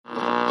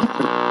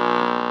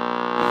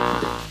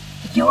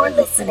You're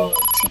listening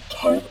to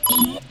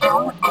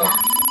KELF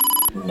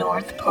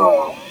North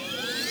Pole.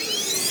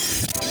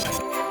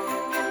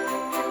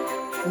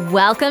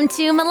 Welcome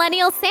to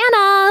Millennial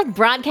Santa,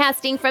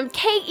 broadcasting from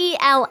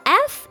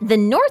KELF, the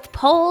North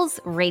Pole's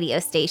radio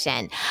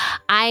station.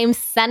 I'm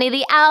Sunny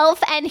the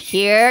Elf, and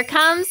here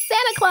comes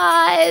Santa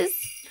Claus.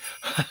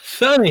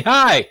 Sunny,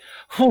 hi.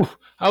 Whew,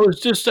 I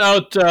was just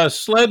out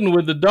sledding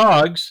with the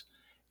dogs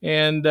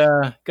and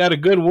got a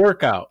good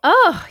workout.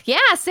 Oh,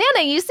 yeah,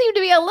 Santa, you seem to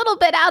be a little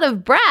bit out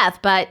of breath,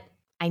 but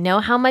I know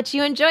how much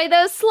you enjoy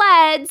those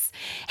sleds.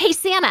 Hey,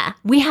 Santa,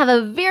 we have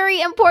a very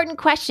important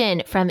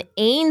question from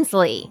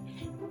Ainsley.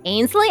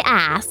 Ainsley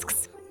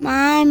asks,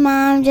 My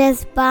mom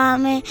just bought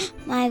me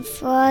my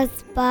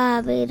first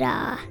Barbie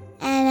doll,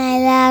 and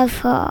I love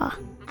her.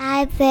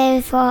 I play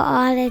with her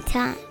all the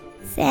time.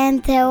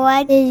 Santa,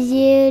 what did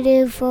you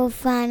do for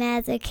fun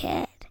as a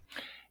kid?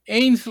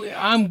 Ainsley,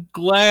 I'm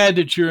glad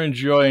that you're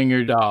enjoying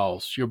your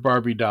dolls, your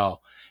Barbie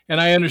doll. And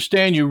I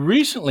understand you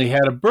recently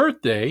had a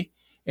birthday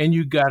and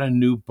you got a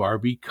new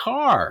Barbie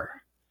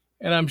car.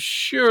 And I'm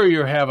sure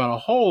you're having a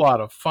whole lot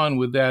of fun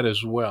with that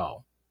as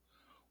well.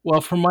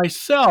 Well, for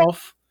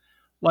myself,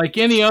 like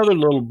any other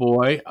little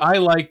boy, I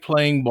like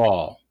playing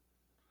ball.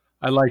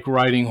 I like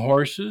riding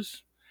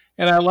horses,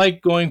 and I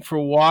like going for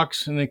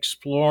walks and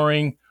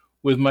exploring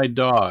with my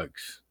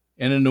dogs.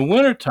 And in the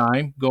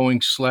wintertime, going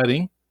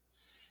sledding.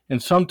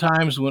 And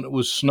sometimes when it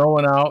was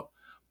snowing out,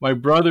 my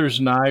brothers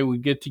and I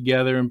would get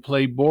together and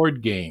play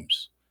board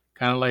games,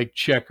 kind of like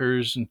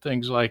checkers and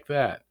things like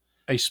that.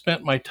 I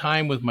spent my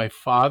time with my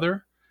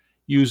father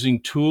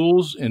using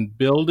tools and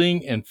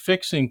building and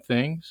fixing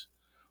things.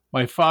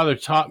 My father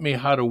taught me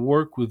how to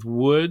work with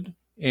wood,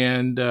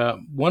 and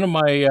one of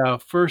my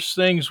first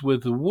things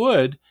with the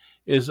wood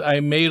is I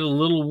made a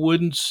little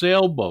wooden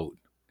sailboat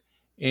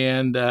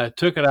and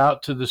took it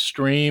out to the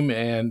stream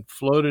and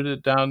floated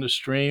it down the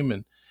stream,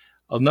 and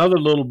another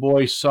little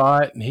boy saw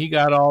it, and he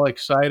got all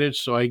excited,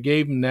 so I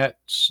gave him that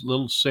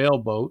little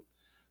sailboat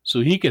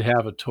so he could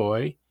have a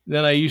toy.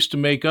 Then I used to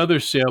make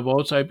other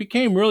sailboats. I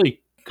became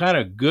really kind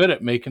of good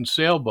at making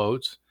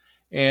sailboats,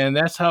 and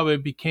that's how I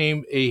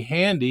became a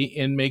handy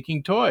in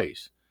making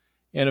toys.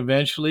 And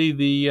eventually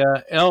the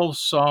elves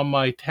saw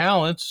my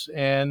talents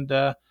and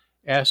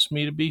asked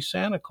me to be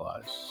Santa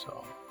Claus.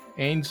 So,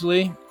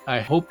 Ainsley,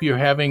 I hope you're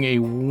having a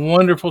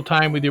wonderful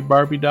time with your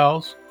Barbie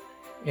dolls,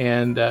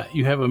 and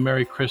you have a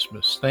Merry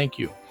Christmas. Thank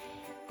you.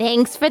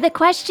 Thanks for the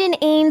question,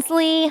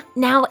 Ainsley.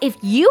 Now, if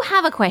you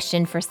have a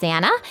question for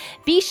Santa,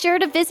 be sure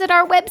to visit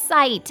our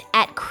website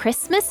at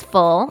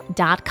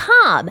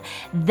christmasful.com.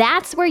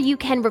 That's where you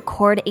can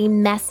record a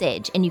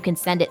message, and you can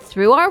send it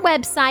through our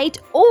website,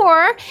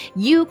 or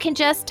you can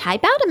just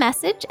type out a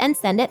message and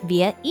send it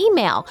via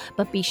email.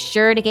 But be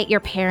sure to get your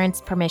parents'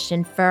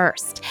 permission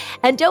first.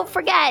 And don't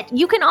forget,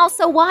 you can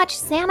also watch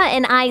Santa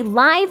and I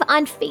live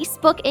on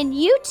Facebook and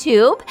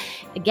YouTube.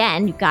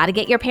 Again, you got to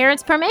get your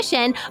parents'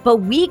 permission, but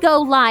we go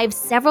live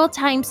several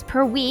times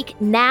per week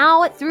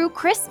now through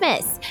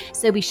Christmas.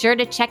 So be sure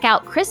to check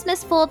out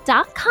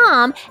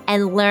christmasful.com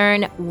and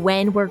learn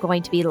when we're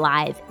going to be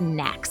live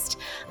next.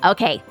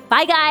 Okay,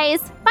 bye guys.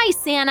 Bye,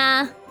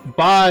 Santa.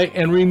 Bye,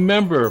 and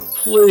remember,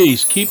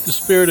 please keep the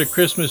spirit of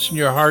Christmas in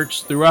your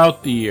hearts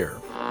throughout the year.